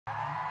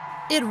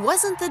It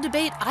wasn't the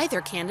debate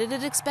either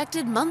candidate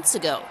expected months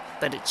ago,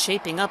 but it's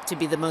shaping up to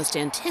be the most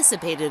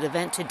anticipated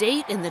event to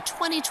date in the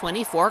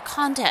 2024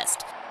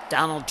 contest.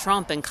 Donald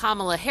Trump and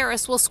Kamala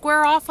Harris will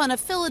square off on a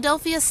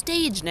Philadelphia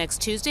stage next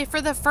Tuesday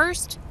for the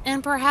first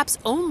and perhaps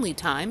only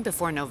time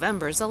before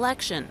November's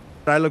election.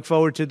 I look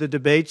forward to the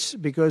debates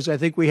because I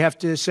think we have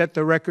to set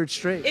the record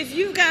straight. If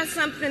you've got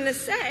something to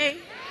say,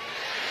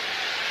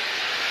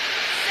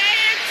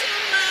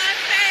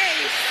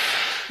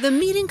 The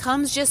meeting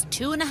comes just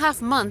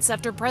 2.5 months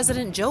after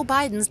President Joe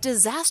Biden's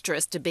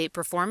disastrous debate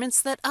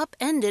performance that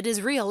upended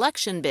his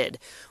re-election bid.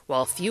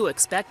 While few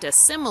expect a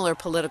similar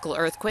political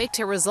earthquake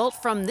to result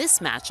from this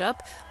matchup,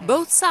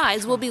 both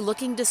sides will be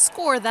looking to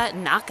score that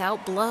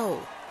knockout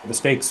blow. The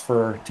stakes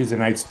for Tuesday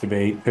night's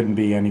debate couldn't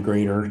be any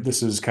greater.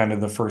 This is kind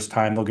of the first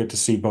time they'll get to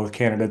see both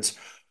candidates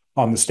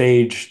on the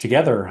stage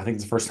together. I think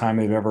it's the first time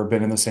they've ever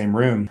been in the same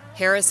room.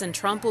 Harris and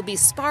Trump will be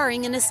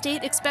sparring in a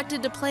state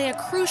expected to play a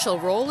crucial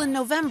role in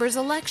November's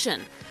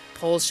election.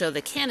 Polls show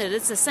the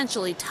candidates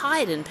essentially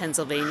tied in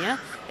Pennsylvania,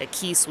 a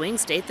key swing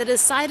state that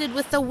has sided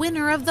with the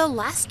winner of the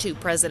last two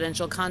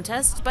presidential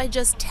contests by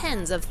just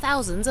tens of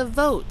thousands of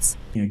votes.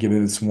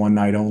 Given it's one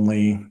night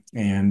only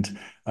and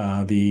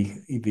the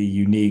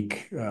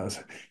unique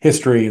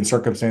history and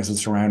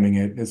circumstances surrounding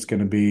it, it's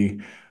going to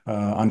be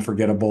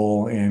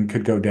unforgettable and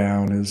could go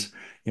down as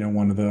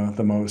one of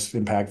the most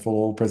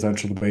impactful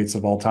presidential debates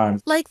of all time.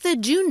 Like the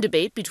June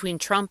debate between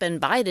Trump and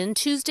Biden,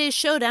 Tuesday's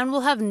showdown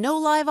will have no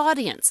live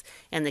audience,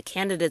 and the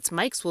candidates'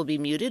 mics will be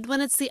muted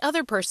when it's the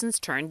other person's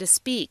turn to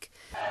speak.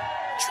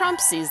 Trump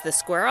sees the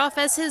square-off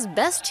as his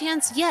best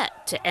chance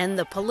yet to end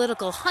the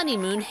political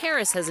honeymoon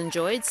Harris has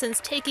enjoyed since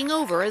taking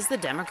over as the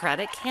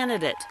Democratic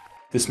candidate.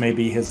 This may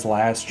be his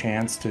last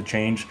chance to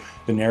change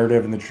the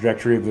narrative and the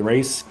trajectory of the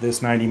race. This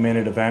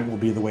 90-minute event will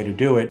be the way to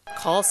do it.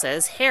 Call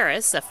says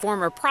Harris, a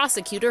former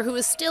prosecutor who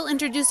is still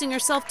introducing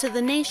herself to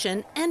the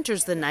nation,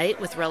 enters the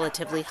night with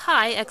relatively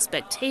high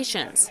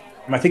expectations.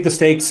 I think the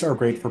stakes are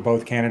great for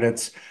both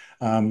candidates.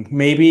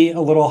 Maybe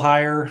a little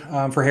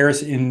higher for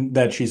Harris in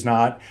that she's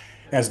not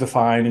as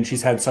defined, and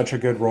she's had such a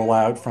good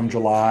rollout from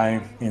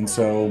July, and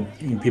so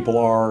people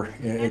are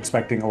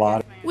expecting a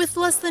lot. With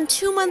less than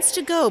 2 months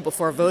to go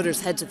before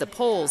voters head to the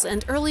polls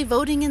and early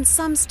voting in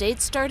some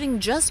states starting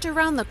just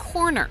around the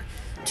corner,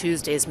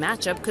 Tuesday's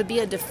matchup could be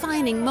a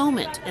defining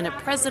moment in a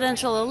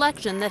presidential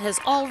election that has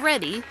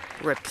already,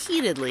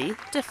 repeatedly,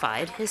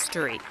 defied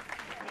history.